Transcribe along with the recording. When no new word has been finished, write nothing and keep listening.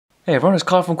Hey everyone, it's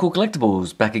Kyle from Cool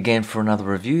Collectibles, back again for another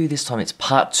review. This time it's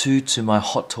part 2 to my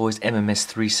Hot Toys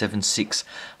MMS376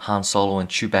 Han Solo and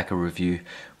Chewbacca review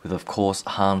with, of course,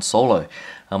 Han Solo.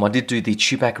 I did do the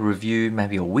Chewbacca review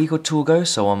maybe a week or two ago,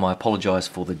 so I apologise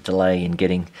for the delay in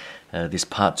getting this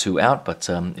part 2 out, but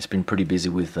it's been pretty busy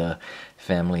with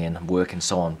family and work and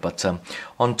so on. But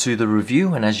on to the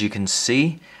review, and as you can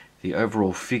see, the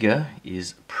overall figure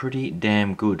is pretty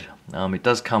damn good. It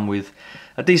does come with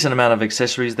a decent amount of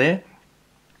accessories there,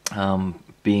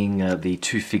 being the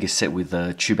two-figure set with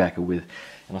Chewbacca with,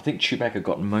 and I think Chewbacca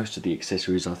got most of the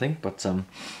accessories, I think, but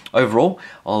overall,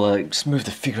 I'll just move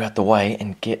the figure out the way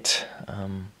and get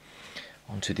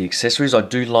onto the accessories. I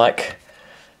do like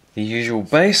the usual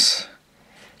base,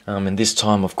 and this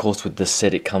time, of course, with the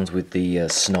set, it comes with the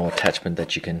snow attachment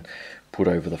that you can put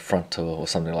over the front or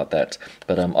something like that,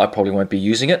 but I probably won't be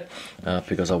using it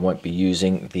because I won't be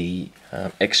using the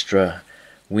extra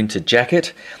winter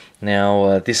jacket.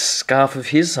 Now this scarf of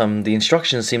his, the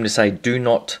instructions seem to say do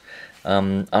not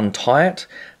untie it,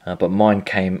 but mine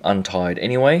came untied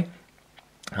anyway,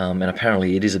 and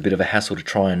apparently it is a bit of a hassle to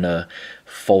try and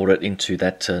fold it into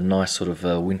that nice sort of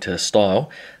winter style,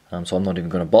 so I'm not even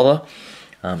going to bother.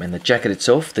 And the jacket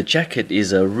itself, the jacket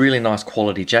is a really nice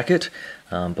quality jacket,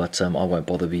 but I won't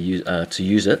bother to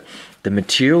use it. The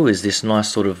material is this nice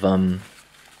sort of,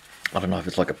 I don't know if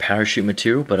it's like a parachute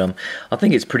material, but I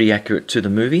think it's pretty accurate to the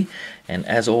movie. And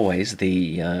as always,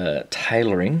 the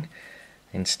tailoring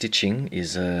and stitching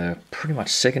is pretty much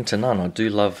second to none. I do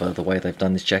love the way they've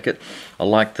done this jacket. I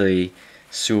like the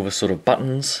silver sort of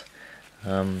buttons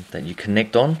that you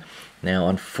connect on. Now,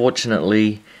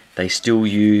 unfortunately, they still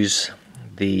use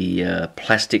the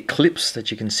plastic clips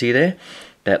that you can see there,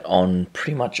 that on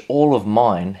pretty much all of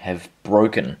mine have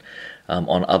broken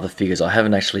on other figures. I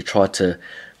haven't actually tried to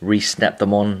re-snap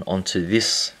them onto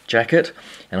this jacket,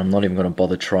 and I'm not even going to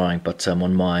bother trying, but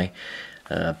on my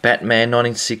Batman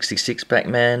 1966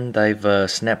 Batman, they've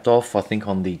snapped off. I think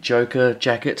on the Joker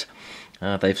jacket,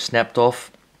 they've snapped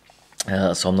off,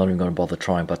 so I'm not even going to bother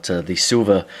trying, but the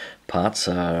silver parts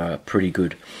are pretty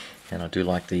good, and I do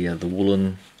like the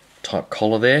woolen type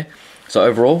collar there. So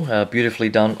overall, beautifully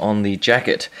done on the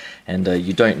jacket, and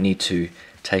you don't need to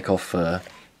take off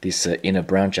this inner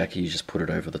brown jacket. You just put it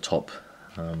over the top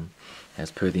as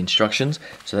per the instructions,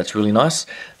 so that's really nice.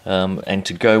 And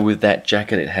to go with that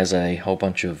jacket, it has a whole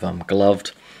bunch of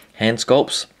gloved hand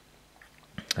sculpts,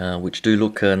 which do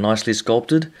look nicely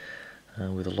sculpted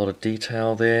with a lot of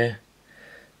detail there.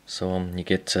 So you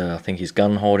get I think his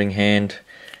gun holding hand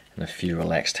and a few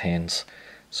relaxed hands.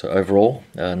 So overall,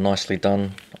 nicely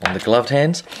done on the gloved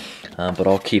hands, but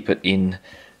I'll keep it in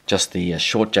just the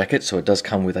short jacket, so it does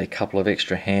come with a couple of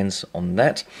extra hands on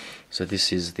that. So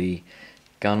this is the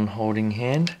gun holding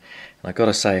hand, and I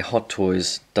gotta say, Hot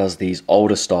Toys does these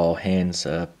older style hands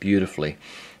beautifully.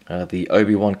 The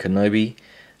Obi-Wan Kenobi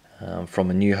from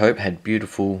A New Hope had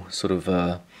beautiful sort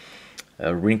of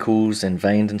wrinkles and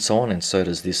veins and so on, and so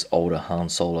does this older Han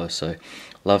Solo. So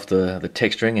love the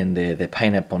texturing, and their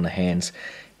paint up on the hands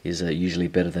is usually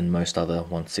better than most other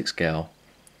 1/6 scale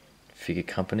figure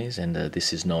companies, and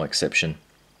this is no exception.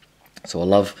 So I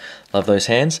love those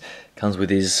hands. Comes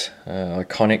with his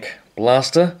iconic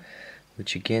blaster,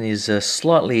 which again is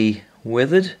slightly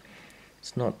weathered.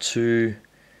 It's not too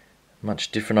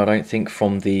much different, I don't think,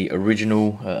 from the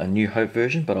original A New Hope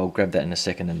version, but I'll grab that in a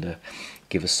second and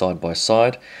give a side by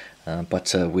side.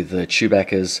 But with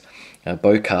Chewbacca's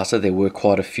bowcaster, there were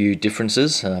quite a few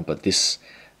differences, but this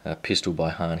pistol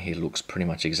by Han here looks pretty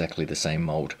much exactly the same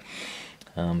mold.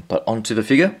 But onto the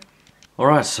figure.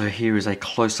 Alright, so here is a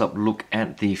close-up look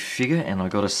at the figure, and I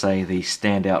gotta say the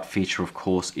standout feature, of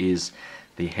course, is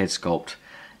the head sculpt.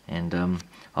 And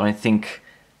I don't think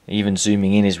even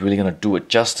zooming in is really going to do it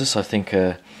justice. I think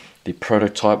the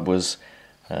prototype was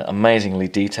amazingly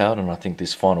detailed, and I think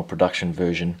this final production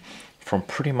version, from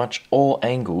pretty much all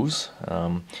angles,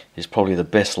 is probably the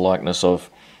best likeness of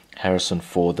Harrison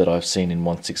Ford that I've seen in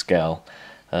 1/6 scale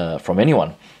from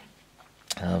anyone.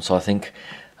 So I think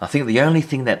the only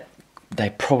thing that they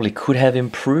probably could have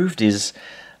improved is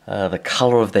the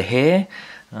color of the hair,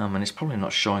 and it's probably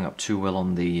not showing up too well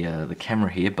on the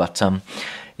camera here, but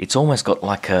it's almost got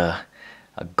like a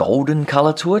golden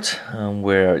color to it,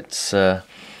 where it's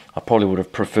I probably would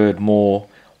have preferred more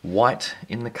white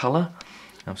in the color.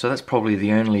 So that's probably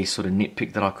the only sort of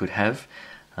nitpick that I could have,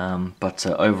 but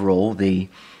overall the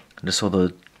sort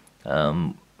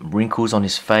of wrinkles on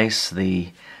his face,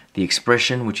 the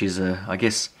expression, which is I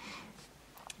guess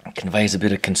conveys a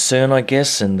bit of concern, I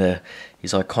guess, and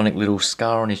his iconic little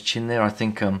scar on his chin there, I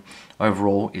think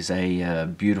overall is a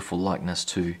beautiful likeness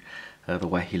to the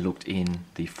way he looked in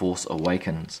The Force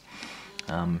Awakens.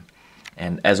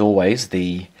 And as always,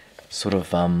 the sort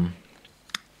of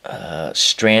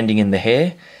stranding in the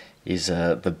hair is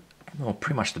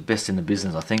pretty much the best in the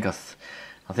business.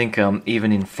 I think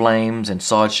even in Flames and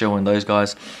Sideshow and those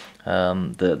guys,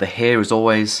 the hair is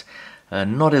always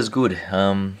not as good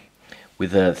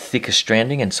with a thicker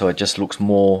stranding, and so it just looks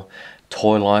more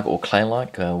toy-like or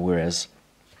clay-like, whereas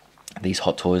these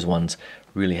Hot Toys ones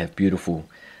really have beautiful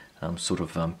sort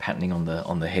of patterning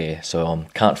on the hair. So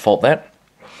can't fault that.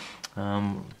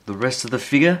 The rest of the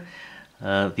figure,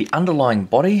 the underlying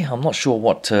body, I'm not sure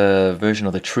what version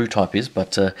of the True Type is,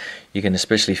 but you can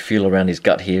especially feel around his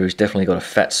gut here. He's definitely got a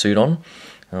fat suit on,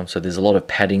 so there's a lot of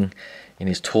padding in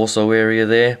his torso area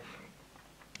there.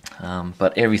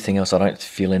 But everything else, I don't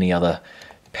feel any other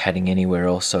padding anywhere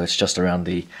else, so it's just around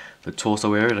the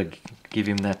torso area to give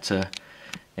him that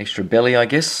extra belly, I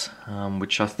guess,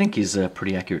 which I think is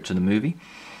pretty accurate to the movie.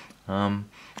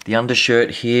 The undershirt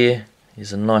here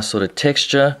is a nice sort of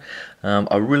texture.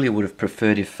 I really would have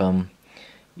preferred if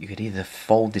you could either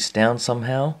fold this down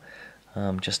somehow,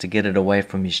 just to get it away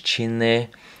from his chin there.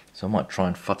 So I might try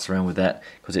and futz around with that,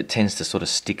 because it tends to sort of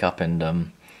stick up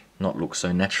and not look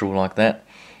so natural like that.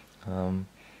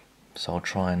 So I'll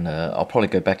try and I'll probably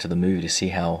go back to the movie to see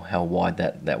how wide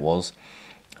that was,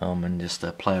 and just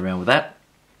play around with that.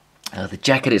 The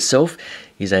jacket itself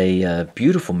is a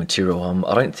beautiful material.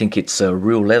 I don't think it's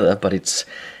real leather, but it's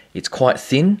quite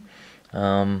thin.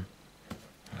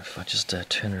 If I just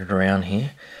turn it around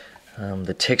here,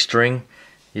 the texturing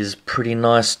is pretty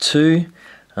nice too.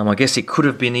 I guess it could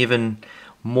have been even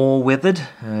more weathered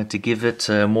to give it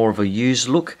more of a used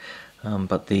look,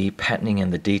 but the patterning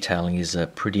and the detailing is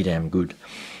pretty damn good.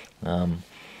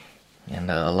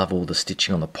 And I love all the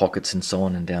stitching on the pockets and so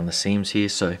on and down the seams here.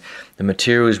 So the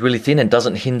material is really thin and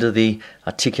doesn't hinder the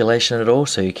articulation at all,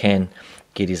 so you can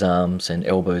get his arms and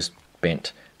elbows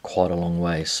bent quite a long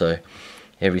way. So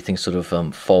everything sort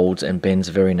of folds and bends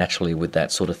very naturally with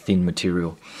that sort of thin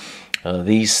material.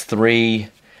 These three,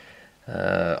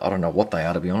 I don't know what they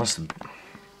are, to be honest.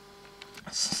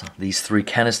 These three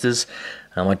canisters,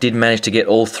 I did manage to get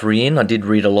all three in. I did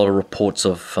read a lot of reports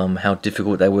of how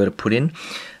difficult they were to put in.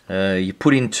 You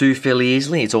put in two fairly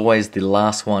easily. It's always the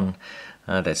last one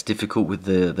that's difficult with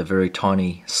the very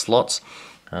tiny slots.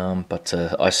 But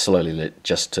I slowly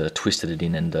just twisted it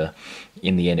in, and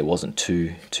in the end it wasn't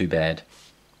too bad.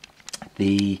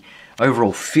 The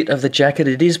overall fit of the jacket,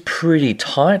 it is pretty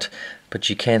tight, but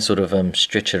you can sort of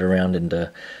stretch it around and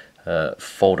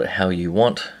fold it how you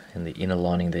want. And the inner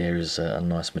lining there is a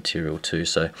nice material too,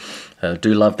 so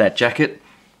do love that jacket.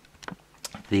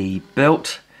 The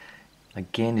belt,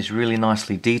 again, is really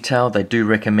nicely detailed. They do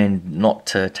recommend not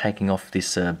taking off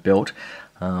this belt.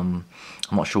 I'm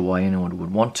not sure why anyone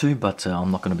would want to, but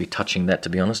I'm not going to be touching that, to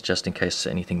be honest, just in case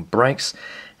anything breaks.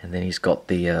 And then he's got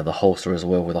the holster as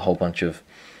well, with a whole bunch of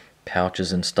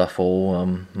pouches and stuff all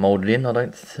molded in.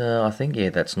 I think, yeah,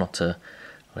 that's not. I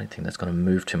don't think that's going to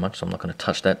move too much, so I'm not going to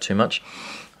touch that too much.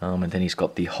 And then he's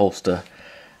got the holster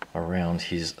around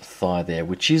his thigh there,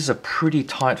 which is a pretty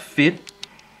tight fit.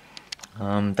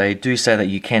 They do say that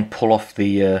you can pull off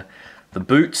the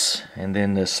boots and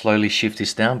then slowly shift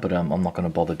this down, but I'm not going to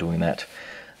bother doing that.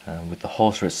 With the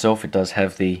holster itself, it does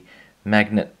have the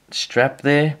magnet strap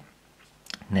there.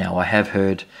 Now, I have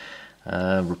heard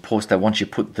reports that once you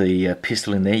put the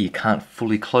pistol in there, you can't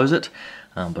fully close it,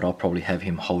 but I'll probably have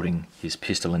him holding his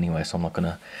pistol anyway, so I'm not going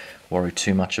to worry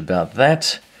too much about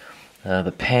that.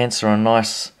 The pants are a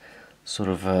nice sort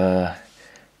of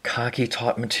khaki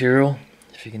type material,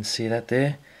 if you can see that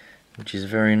there, which is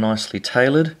very nicely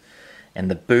tailored. And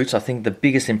the boots, I think the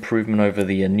biggest improvement over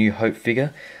the New Hope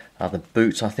figure are the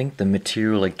boots. I think the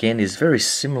material again is very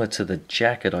similar to the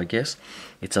jacket, I guess.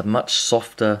 It's a much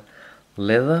softer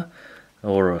leather,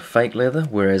 or a fake leather,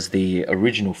 whereas the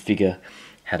original figure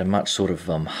had a much sort of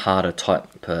harder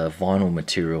type vinyl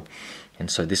material. And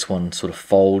so this one sort of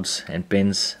folds and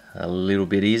bends a little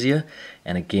bit easier,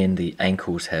 and again the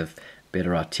ankles have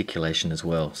better articulation as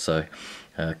well. So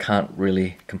can't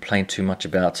really complain too much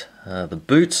about the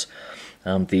boots.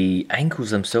 The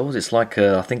ankles themselves, it's like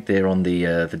I think they're on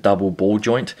the double ball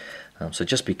joint, so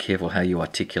just be careful how you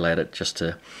articulate it, just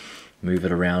to move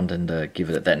it around and give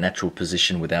it that natural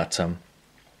position without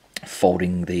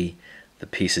folding the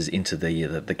pieces into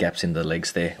the gaps in the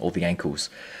legs there, or the ankles.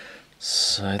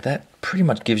 So that pretty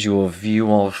much gives you a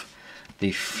view of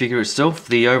the figure itself.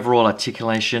 The overall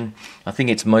articulation, I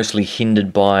think it's mostly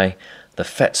hindered by the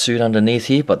fat suit underneath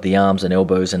here, but the arms and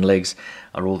elbows and legs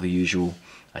are all the usual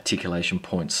articulation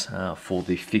points for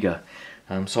the figure.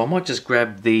 So I might just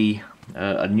grab the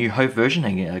a New Hope version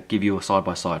and give you a side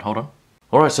by side. Hold on.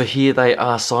 Alright, so here they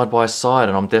are side by side,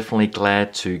 and I'm definitely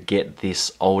glad to get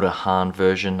this older Han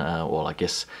version, well, I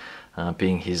guess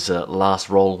being his last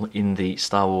role in the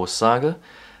Star Wars saga,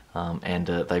 and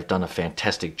they've done a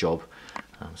fantastic job.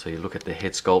 So you look at the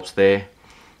head sculpts there.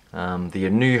 The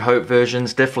New Hope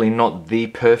version's definitely not the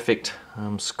perfect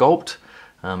sculpt.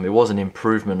 It was an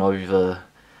improvement over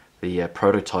the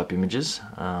prototype images,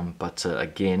 but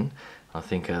again, I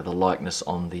think the likeness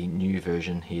on the new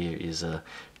version here is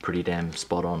pretty damn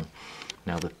spot on.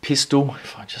 Now the pistol,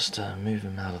 if I just move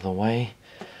him out of the way,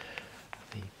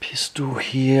 the pistol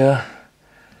here,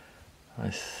 I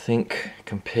think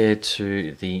compared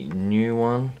to the new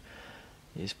one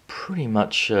is pretty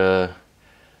much, oh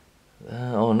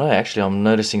no, actually I'm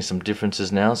noticing some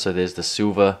differences now. So there's the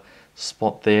silver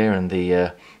spot there, and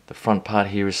the front part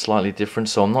here is slightly different,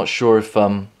 so I'm not sure if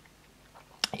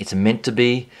it's meant to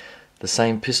be the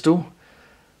same pistol,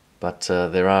 but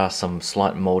there are some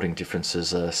slight molding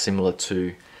differences similar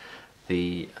to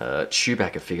the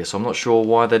Chewbacca figure, so I'm not sure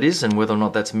why that is and whether or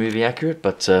not that's movie accurate,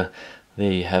 but there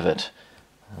you have it.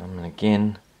 And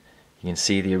again, you can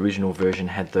see the original version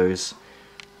had those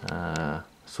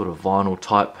sort of vinyl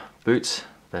type boots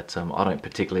that I don't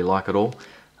particularly like at all,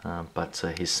 but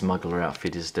his smuggler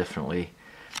outfit is definitely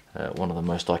one of the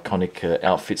most iconic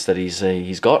outfits that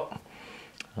he's got.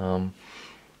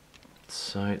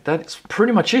 So that's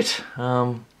pretty much it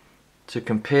to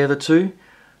compare the two.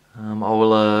 I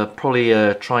will probably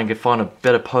try and find a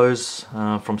better pose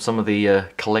from some of the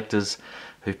collectors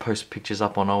who post pictures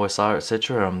up on OSR,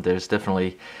 etc. There's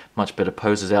definitely much better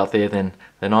poses out there than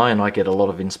I, and I get a lot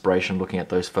of inspiration looking at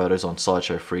those photos on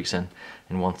Sideshow Freaks and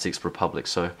in 1/6 Republic.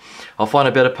 So I'll find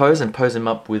a better pose and pose him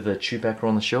up with Chewbacca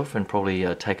on the shelf, and probably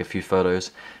take a few photos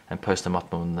and post them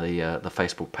up on the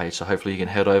Facebook page. So hopefully you can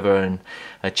head over and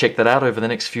check that out over the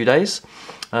next few days.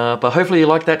 But hopefully you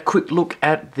like that quick look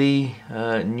at the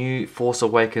new Force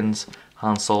Awakens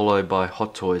Han Solo by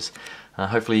Hot Toys.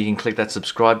 Hopefully you can click that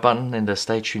subscribe button and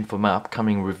stay tuned for my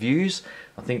upcoming reviews.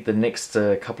 I think the next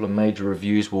couple of major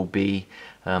reviews will be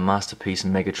Masterpiece,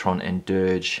 Megatron and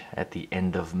Dirge at the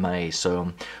end of May.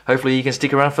 So hopefully you can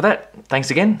stick around for that.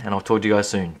 Thanks again, and I'll talk to you guys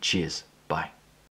soon. Cheers. Bye.